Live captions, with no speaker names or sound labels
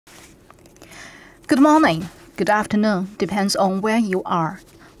Good morning, good afternoon, depends on where you are.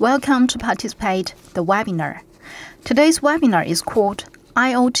 Welcome to participate the webinar. Today's webinar is called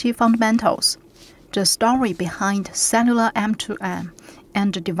IoT Fundamentals, the story behind cellular M2M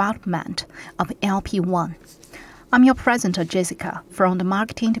and the development of LPWAN. I'm your presenter, Jessica, from the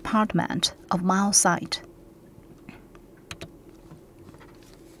marketing department of MileSite.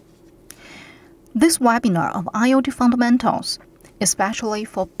 This webinar of IoT Fundamentals is especially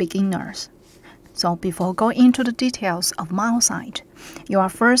for beginners. So before going into the details of MileSite, you will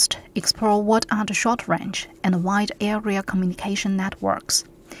first explore what are the short-range and wide-area communication networks,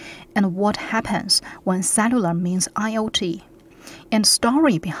 and what happens when cellular means IoT, and the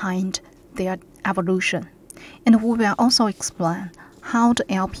story behind their evolution. And we will also explain how the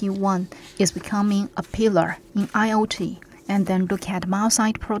LPWAN is becoming a pillar in IoT, and then look at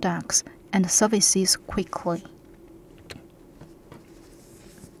MileSite products and services quickly.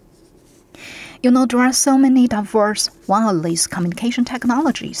 There are so many diverse wireless communication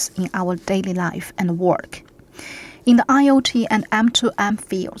technologies in our daily life and work. In the IoT and M2M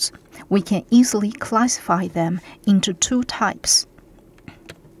fields, we can easily classify them into two types.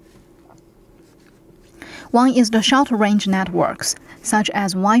 One is the short-range networks, such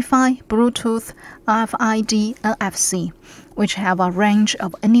as Wi-Fi, Bluetooth, RFID, NFC, which have a range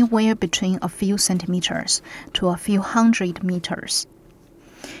of anywhere between a few centimeters to a few hundred meters.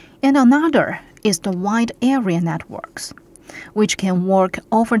 And another is the wide-area networks, which can work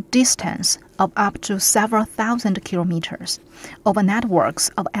over distance of up to several thousand kilometers over networks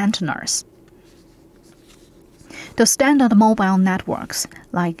of antennas. The standard mobile networks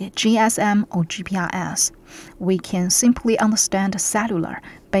like GSM or GPRS, we can simply understand cellular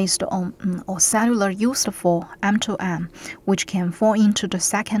based on or cellular used for M2M, which can fall into the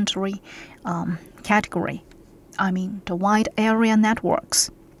secondary category. The wide area networks.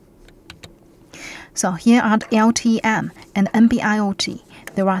 So here are the LTM and NB-IoT.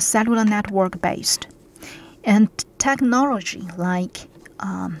 They are cellular network based. And technology like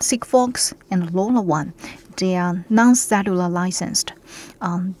Sigfox and LoRaWAN, they are non-cellular licensed.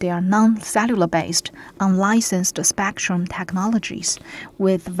 They are non-cellular based, unlicensed spectrum technologies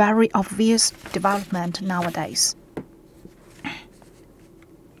with very obvious development nowadays.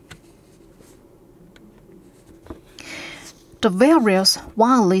 The various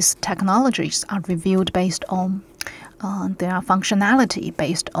wireless technologies are reviewed based on their functionality,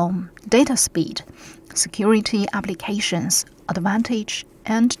 based on data speed, security applications, advantage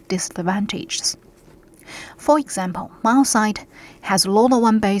and disadvantages. For example, MileSite has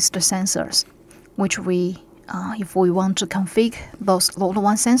LoRaWAN-based sensors, which if we want to configure those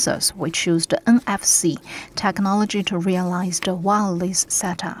LoRaWAN sensors, we choose the NFC technology to realize the wireless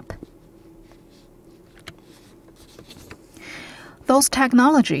setup. Those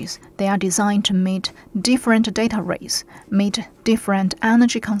technologies, they are designed to meet different data rates, meet different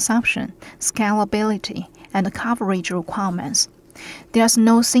energy consumption, scalability, and coverage requirements. There's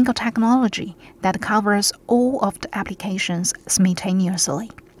no single technology that covers all of the applications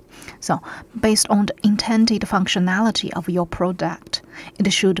simultaneously. So, based on the intended functionality of your product, it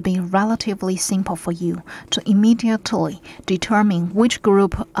should be relatively simple for you to immediately determine which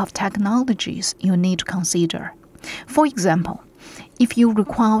group of technologies you need to consider. For example, if you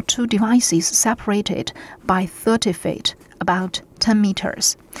require two devices separated by 30 feet, about 10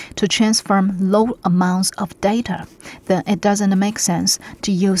 meters, to transfer low amounts of data, then it doesn't make sense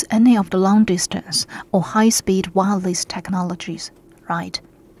to use any of the long-distance or high-speed wireless technologies, right?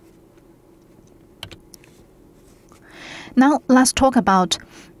 Now let's talk about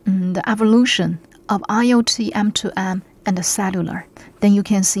the evolution of IoT M2M and the cellular. Then you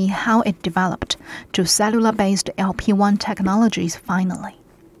can see how it developed to cellular-based LPWAN technologies finally.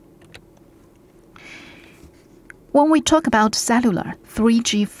 When we talk about cellular,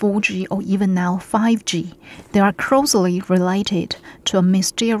 3G, 4G, or even now 5G, they are closely related to a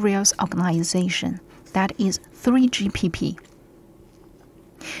mysterious organization, that is 3GPP.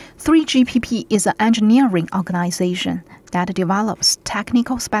 3GPP is an engineering organization that develops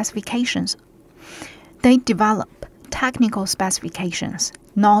technical specifications. They develop technical specifications,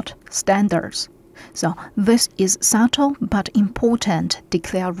 not standards. So this is subtle but important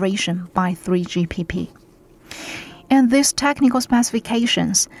declaration by 3GPP. And these technical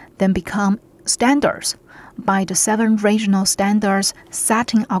specifications then become standards by the 7 regional standards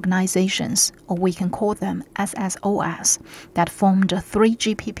setting organizations, or we can call them SSOS, that form the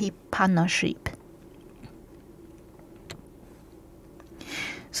 3GPP partnership.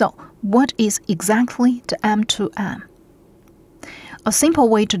 So what is exactly the M2M? A simple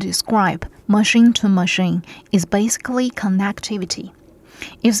way to describe machine-to-machine is basically connectivity.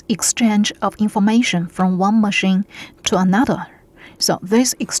 is exchange of information from one machine to another. So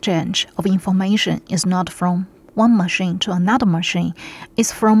this exchange of information is not from one machine to another machine,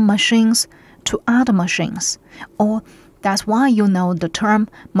 it's from machines to other machines. Or that's why you know the term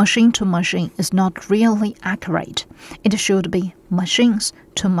machine to machine is not really accurate. It should be machines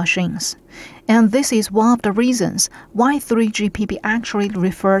to machines. And this is one of the reasons why 3GPP actually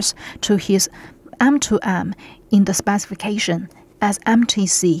refers to his M2M in the specification as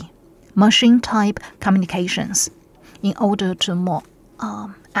MTC, machine type communications, in order to more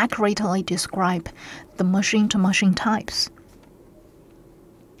accurately describe the machine-to-machine types.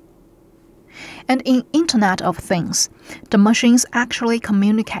 And in Internet of Things, the machines actually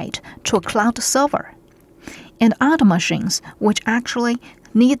communicate to a cloud server, and other machines which actually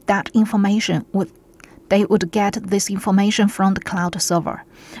need that information they would get this information from the cloud server,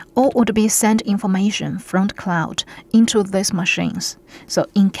 or would be sent information from the cloud into these machines. So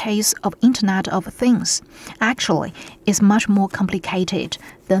in case of Internet of Things, actually it's much more complicated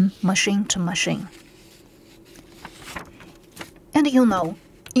than machine to machine. And you know,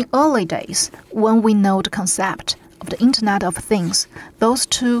 in early days, when we know the concept of the Internet of Things, those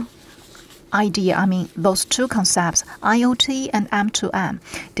two concepts, IoT and M2M,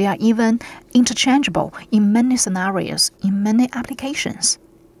 they are even interchangeable in many scenarios, in many applications.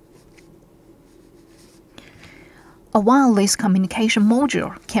 A wireless communication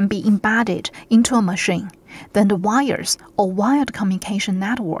module can be embedded into a machine. Then the wires or wired communication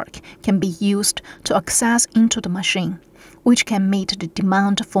network can be used to access into the machine, which can meet the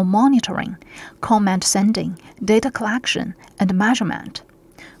demand for monitoring, command sending, data collection, and measurement.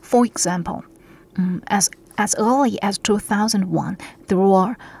 For example, as early as 2001, there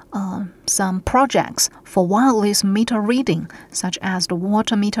were some projects for wireless meter reading, such as the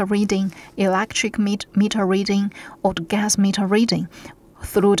water meter reading, electric meter reading, or the gas meter reading,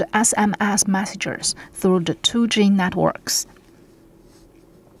 through the SMS messages, through the 2G networks.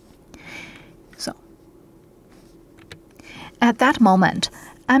 So, at that moment,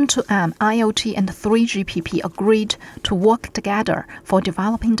 M2M, IoT, and 3GPP agreed to work together for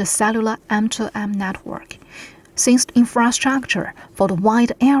developing the cellular M2M network. Since the infrastructure for the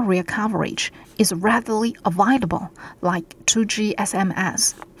wide area coverage is readily available, like 2G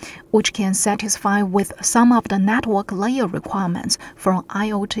SMS, which can satisfy with some of the network layer requirements from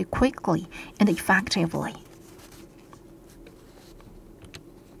IoT quickly and effectively.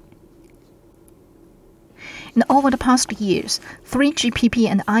 And over the past years, 3GPP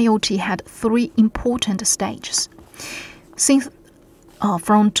and IoT had three important stages. Since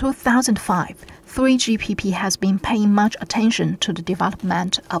from 2005, 3GPP has been paying much attention to the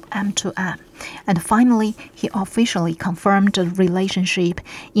development of M2M, and finally, he officially confirmed the relationship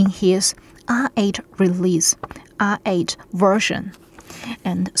in his R8 release, R8 version.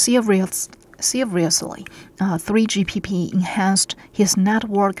 And seriously, 3GPP enhanced his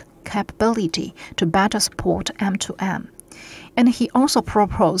network capability to better support M2M. And he also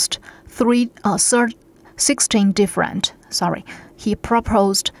proposed 16 different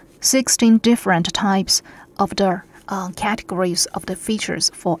types of the categories of the features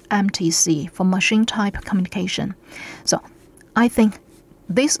for MTC, for machine type communication. So I think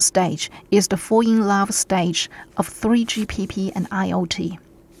this stage is the fall in love stage of 3GPP and IoT.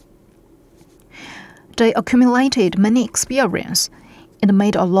 They accumulated many experience and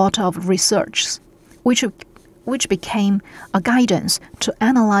made a lot of research, which became a guidance to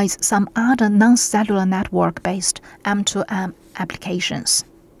analyze some other non-cellular network-based M2M applications.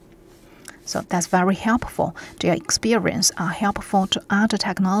 So that's very helpful. Their experience are helpful to other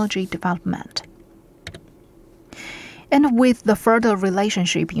technology development. And with the further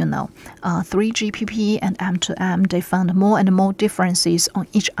relationship, 3GPP and M2M, they found more and more differences on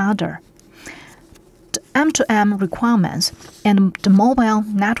each other. The M2M requirements and the mobile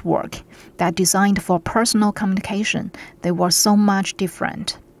network that designed for personal communication, they were so much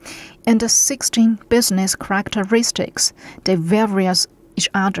different. And the 16 business characteristics, they vary each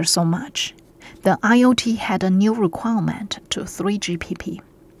other so much. The IoT had a new requirement to 3GPP.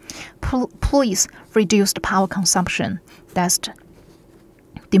 Please reduce the power consumption. That's the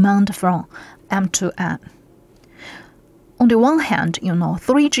demand from M2M. On the one hand,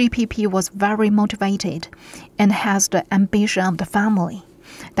 3GPP was very motivated and has the ambition of the family.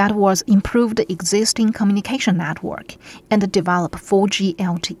 That was improve the existing communication network and develop 4G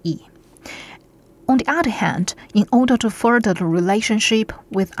LTE. On the other hand, in order to further the relationship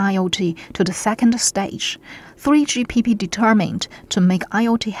with IoT to the second stage, 3GPP determined to make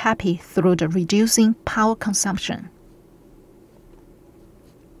IoT happy through the reducing power consumption.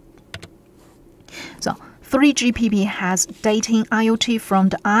 So 3GPP has dating IoT from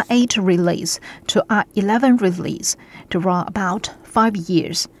the R8 release to R11 release. There are about 5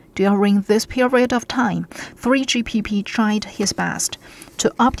 years. During this period of time, 3GPP tried his best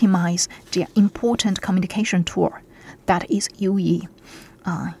to optimize their important communication tool, that is UE.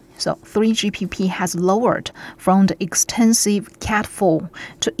 So 3GPP has lowered from the extensive Cat4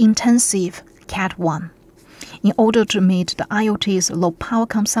 to intensive Cat1 in order to meet the IoT's low power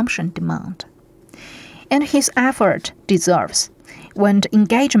consumption demand. And his effort deserves. When the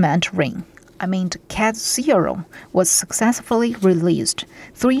engagement ring, the Cat0, was successfully released,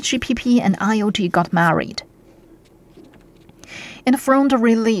 3GPP and IoT got married. And from the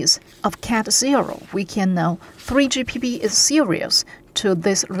release of Cat0, we can know 3GPP is serious to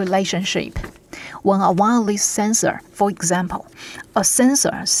this relationship. When a wireless sensor, for example, a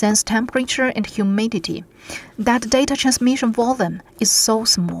sensor senses temperature and humidity, that data transmission volume is so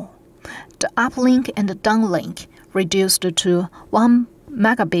small. The uplink and the downlink reduced to 1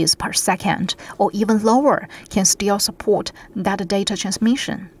 megabits per second or even lower can still support that data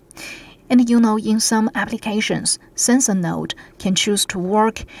transmission. And in some applications, sensor node can choose to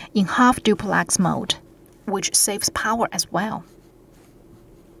work in half duplex mode, which saves power as well.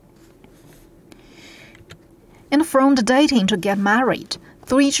 And from the dating to get married,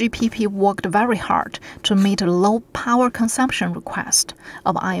 3GPP worked very hard to meet the low power consumption request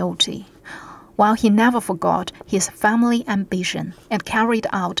of IoT, while he never forgot his family ambition and carried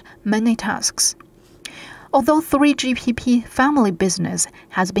out many tasks. Although 3GPP family business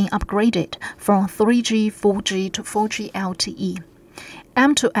has been upgraded from 3G, 4G to 4G LTE,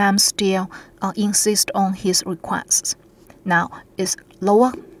 M2M still insists on his requests. Now it's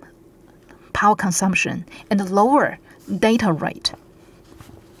lower power consumption and lower data rate.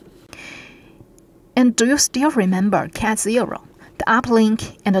 And do you still remember Cat0? The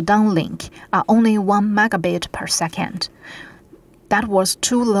uplink and the downlink are only 1 megabit per second. That was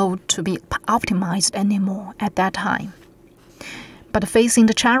too low to be optimized anymore at that time. But facing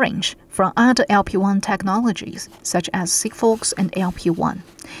the challenge from other LPWAN technologies, such as Sigfox and LPWAN,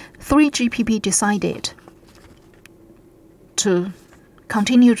 3GPP decided to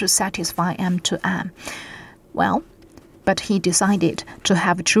continue to satisfy M2M. But he decided to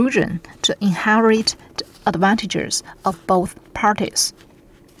have children to inherit the advantages of both parties.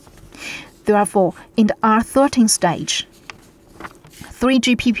 Therefore, in the R13 stage,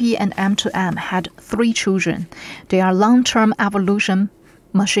 3GPP and M2M had 3 children. They are long-term evolution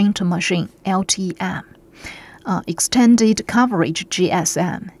machine-to-machine LTM, extended coverage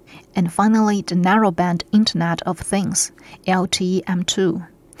GSM, and finally the narrowband Internet of Things LTE-M2.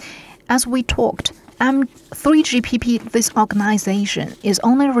 As we talked, 3GPP, this organization, is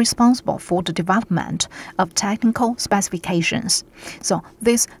only responsible for the development of technical specifications. So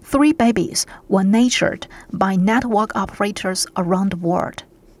these 3 babies were nurtured by network operators around the world.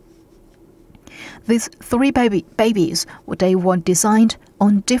 These 3 babies, they were designed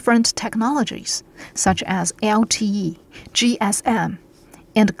on different technologies, such as LTE, GSM,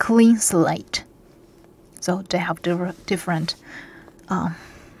 and clean slate. So they have different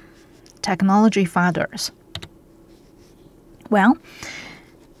technology fathers.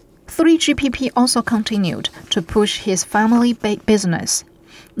 3GPP also continued to push his family business.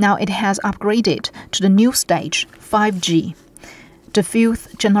 Now it has upgraded to the new stage, 5G, the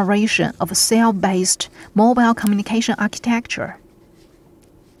 5th generation of cell-based mobile communication architecture.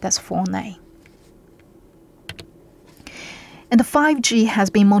 That's full name. And 5G has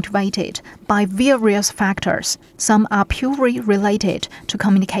been motivated by various factors. Some are purely related to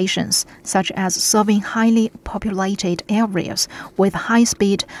communications, such as serving highly populated areas with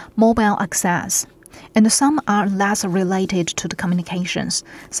high-speed mobile access. And some are less related to the communications,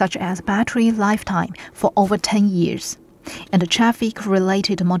 such as battery lifetime for over 10 years. And the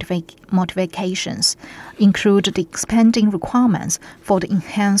traffic-related modifications include the expanding requirements for the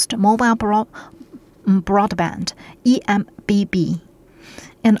enhanced mobile broadband, EMBB,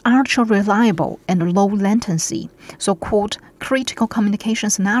 and ultra-reliable and low latency, so-called critical communication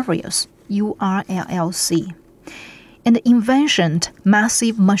scenarios, URLLC, and the invention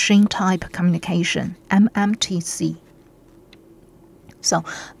massive machine-type communication, MMTC. So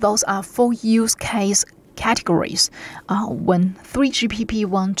those are 4 use case categories when 3GPP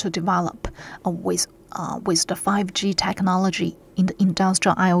want to develop with the 5G technology in the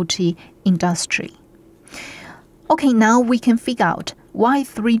industrial IoT industry. Okay, now we can figure out why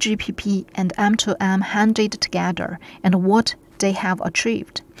 3GPP and M2M handled together and what they have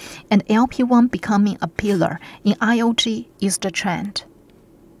achieved. And LPWAN becoming a pillar in IoT is the trend.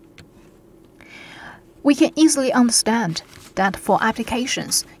 We can easily understand that for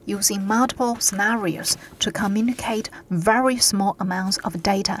applications using multiple scenarios to communicate very small amounts of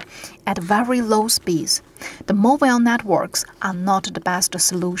data at very low speeds, the mobile networks are not the best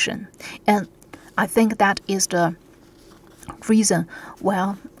solution. And I think that is the reason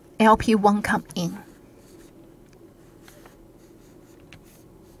where LPWAN come in.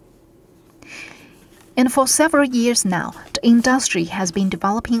 And for several years now, the industry has been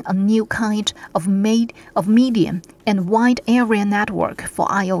developing a new kind of medium and wide area network for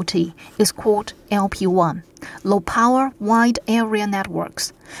IoT. It's called LPWAN, Low Power Wide Area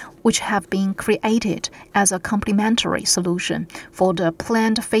Networks, which have been created as a complementary solution for the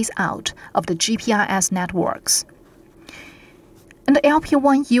planned phase-out of the GPRS networks. And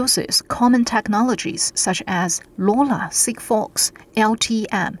LPWAN uses common technologies such as LoRa, Sigfox,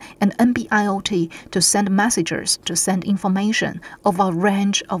 LTM, and NB-IoT to send messages to send information over a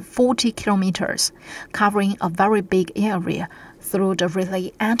range of 40 kilometers, covering a very big area through the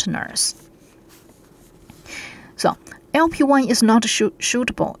relay antennas. So, LPWAN is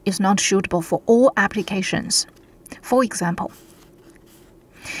not suitable for all applications. For example,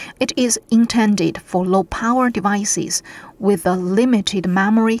 it is intended for low-power devices with a limited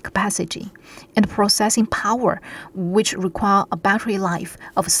memory capacity and processing power which require a battery life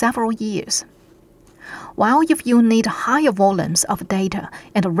of several years. While if you need higher volumes of data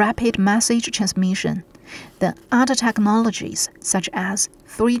and rapid message transmission, then other technologies such as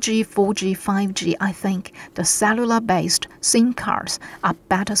 3G, 4G, 5G, I think the cellular-based SIM cards are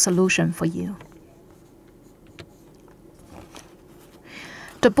better solution for you.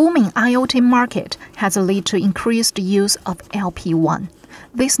 The booming IoT market has led to increased use of LPWAN.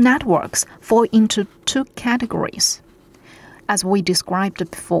 These networks fall into two categories. As we described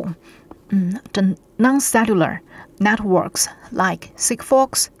before, the non-cellular networks like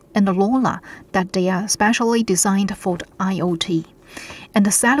Sigfox and LoRa that they are specially designed for the IoT, and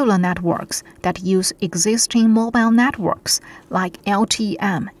the cellular networks that use existing mobile networks like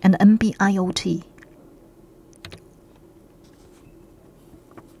LTM and NB-IoT.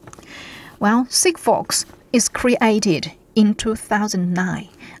 Well, Sigfox is created in 2009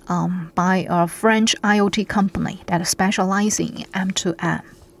 by a French IoT company that specializes in M2M.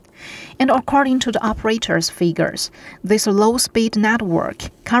 And according to the operator's figures, this low-speed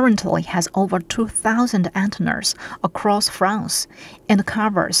network currently has over 2,000 antennas across France and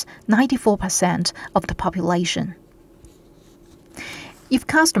covers 94% of the population. If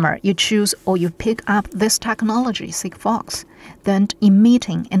customer you choose or you pick up this technology, Sigfox, then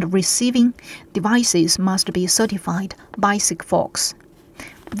emitting and receiving devices must be certified by Sigfox.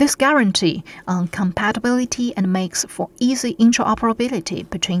 This guarantee compatibility and makes for easy interoperability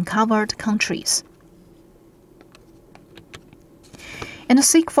between covered countries. And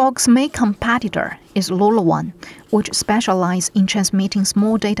Sigfox's main competitor is LoRaWAN, which specializes in transmitting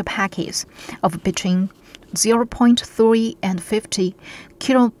small data packets of between 0.3 and 50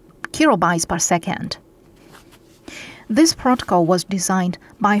 kilobytes per second. This protocol was designed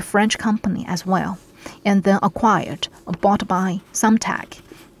by a French company as well, and then acquired or bought by Semtech,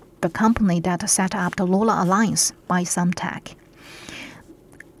 the company that set up the LoRa Alliance by Semtech.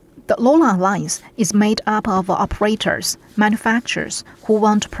 The LoRa Alliance is made up of operators, manufacturers who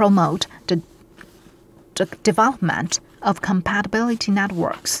want to promote the development of compatibility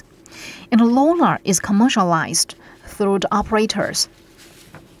networks. And LoRa is commercialized through the operators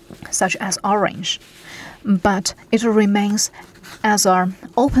such as Orange, but it remains as an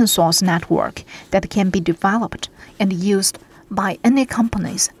open source network that can be developed and used by any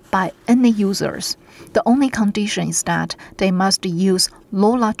companies, by any users. The only condition is that they must use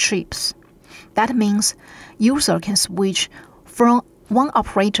LoRa chips. That means user can switch from one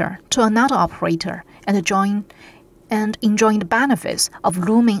operator to another operator and enjoy the benefits of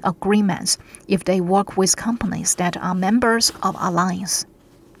roaming agreements if they work with companies that are members of Alliance.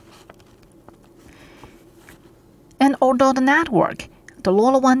 And although the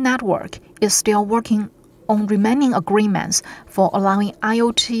LoRaWAN network is still working on remaining agreements for allowing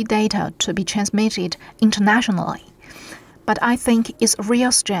IoT data to be transmitted internationally, but I think its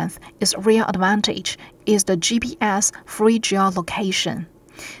real strength, its real advantage is the GPS free geolocation,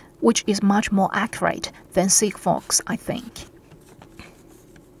 which is much more accurate than Sigfox, I think.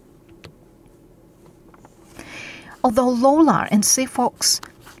 Although LoRa and Sigfox,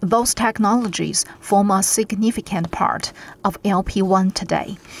 those technologies form a significant part of LPWAN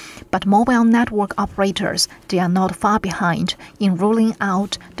today, but mobile network operators, they are not far behind in rolling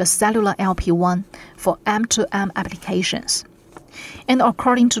out the cellular LPWAN for M2M applications. And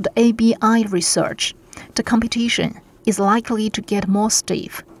according to the ABI research, the competition is likely to get more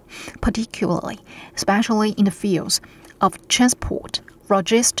stiff, especially in the fields of transport,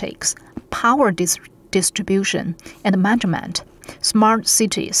 logistics, power distribution and management, smart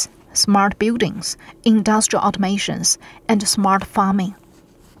cities, smart buildings, industrial automations, and smart farming.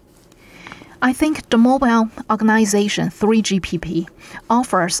 I think the Mobile Organization 3GPP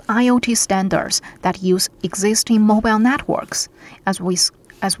offers IoT standards that use existing mobile networks, as we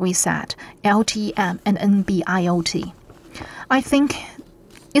said, LTM and NB-IoT. I think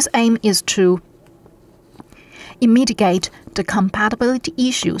its aim is to mitigate the compatibility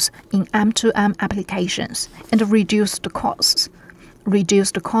issues in M2M applications and reduce the costs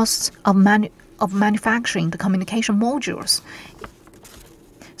of manufacturing the communication modules.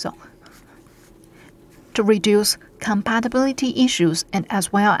 So, to reduce compatibility issues and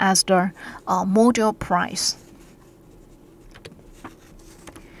as well as the module price.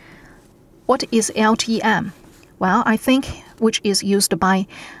 What is LTM? Well, I think which is used by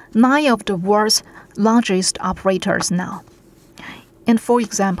 9 of the world's largest operators now. And for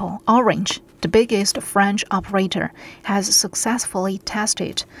example, Orange, the biggest French operator, has successfully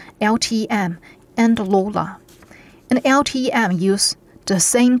tested LTM and LoRa. And LTM uses the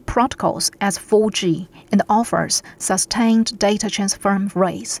same protocols as 4G and offers sustained data transfer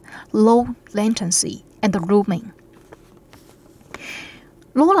rates, low latency, and roaming.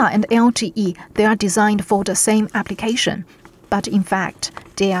 LoRa and LTE, they are designed for the same application, but in fact,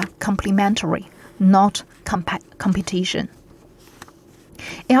 they are complementary, not competition.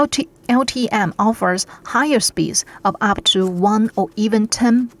 LTM offers higher speeds of up to 1 or even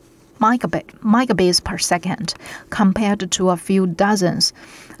 10 megabits per second compared to the few dozen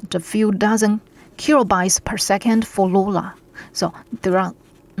kilobytes per second for LoRa. So there are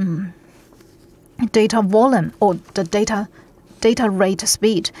data volume or the data rate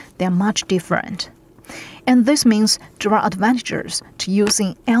speed, they are much different. And this means there are advantages to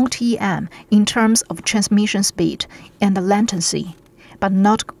using LTM in terms of transmission speed and latency, but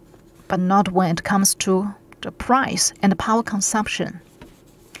not when it comes to the price and the power consumption.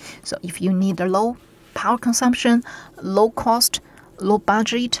 So if you need a low power consumption, low cost, low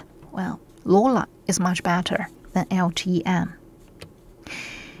budget, well, LoRa is much better than LTM.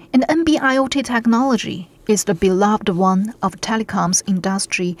 And NB-IoT technology is the beloved one of telecoms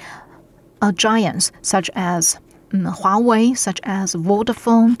industry giants such as Huawei, such as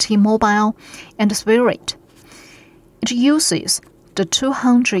Vodafone, T-Mobile, and Spirit. It uses the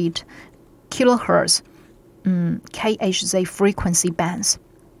 200 kilohertz KHZ frequency bands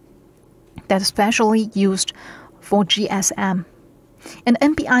that's specially used for GSM. And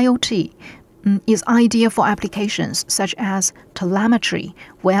NB-IoT is ideal for applications such as telemetry,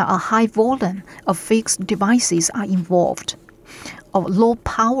 where a high volume of fixed devices are involved, of low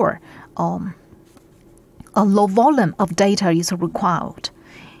power, a low volume of data is required.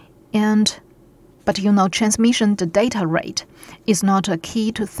 But transmission the data rate is not a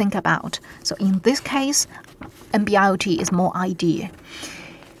key to think about. So in this case, NB-IoT is more ideal.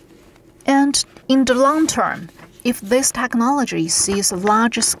 And in the long term, if this technology sees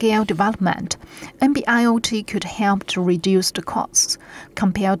large-scale development, NB-IoT could help to reduce the costs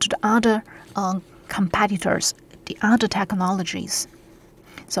compared to the other competitors, the other technologies.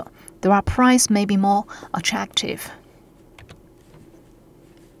 So their price may be more attractive.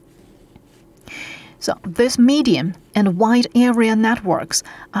 So these medium and wide area networks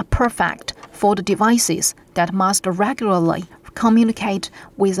are perfect for the devices that must regularly communicate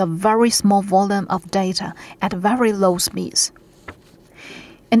with a very small volume of data at very low speeds.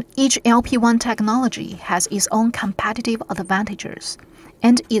 And each LPWAN technology has its own competitive advantages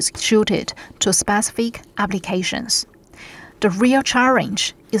and is suited to specific applications. The real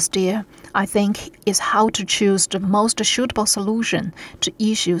challenge is there, I think, is how to choose the most suitable solution to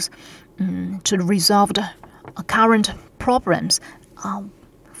issues to resolve the current problems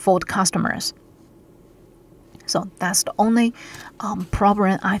for the customers. So that's the only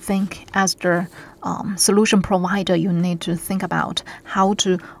problem, I think, as the solution provider you need to think about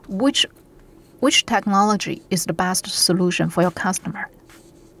which technology is the best solution for your customer.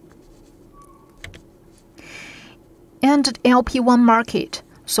 And the LPWAN market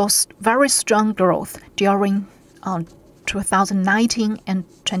saw very strong growth during 2019 and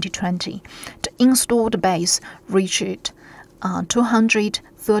 2020. The installed base reached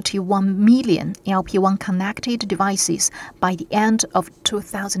 231 million LPWAN connected devices by the end of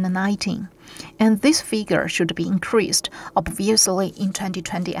 2019. And this figure should be increased, obviously, in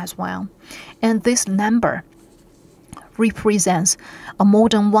 2020 as well. And this number represents a more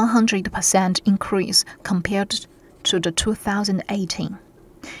than 100% increase compared to the 2018.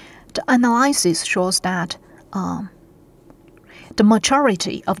 The analysis shows that the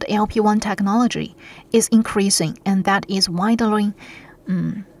maturity of the LPWAN technology is increasing, and that is widely,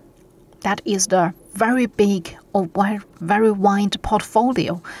 that is the very big or very wide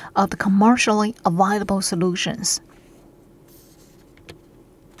portfolio of the commercially available solutions.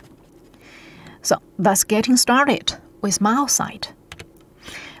 So let's getting started with MileSite.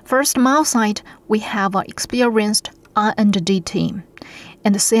 First, MileSite, we have an experienced R&D team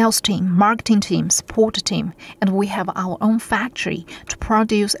and the sales team, marketing team, support team, and we have our own factory to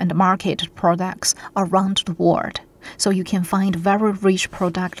produce and market products around the world. So you can find very rich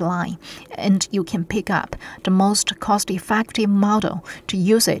product line, and you can pick up the most cost-effective model to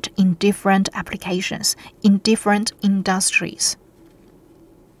use it in different applications, in different industries.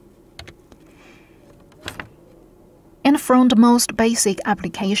 And from the most basic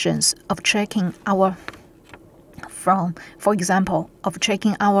applications of checking our for example, of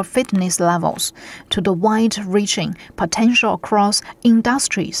checking our fitness levels to the wide-reaching potential across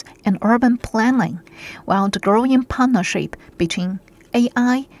industries and urban planning, while the growing partnership between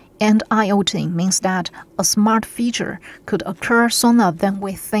AI and IoT means that a smart feature could occur sooner than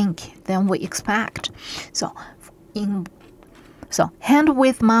we think, than we expect. So hand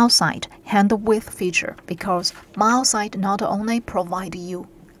with MileSite, hand with feature, because MileSite not only provide you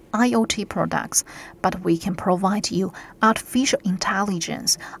IoT products, but we can provide you artificial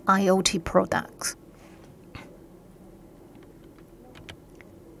intelligence IoT products.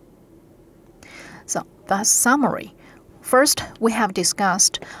 So that's summary. First, we have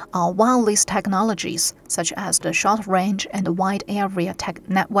discussed wireless technologies such as the short-range and wide area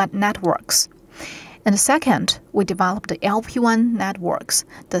networks. And second, we developed the LPWAN networks,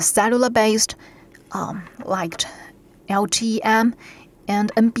 the cellular-based like LTM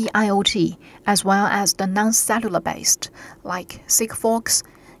and NB-IoT, as well as the non-cellular based like Sigfox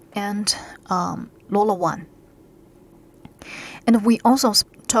and LoRaWAN. And we also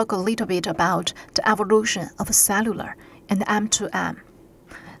talk a little bit about the evolution of cellular and M2M.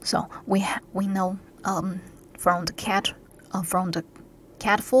 So we know from the Cat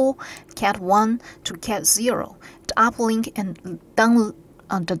 4, Cat 1 to Cat 0, the uplink and the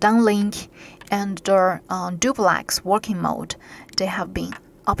downlink and the duplex working mode, they have been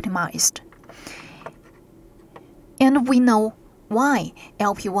optimized. And we know why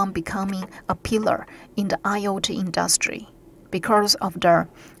LPWAN becoming a pillar in the IoT industry, because of the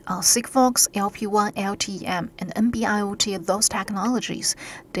Sigfox, LPWAN, LTM, and NB-IoT, those technologies,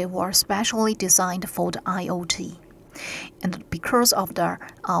 they were specially designed for the IoT. And because of the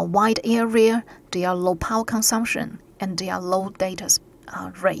wide area, their low power consumption, and their low data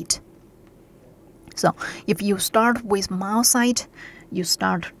rate. So if you start with MileSite, you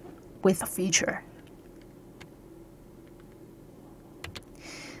start with a feature.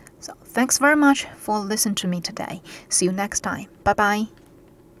 So thanks very much for listening to me today. See you next time. Bye-bye.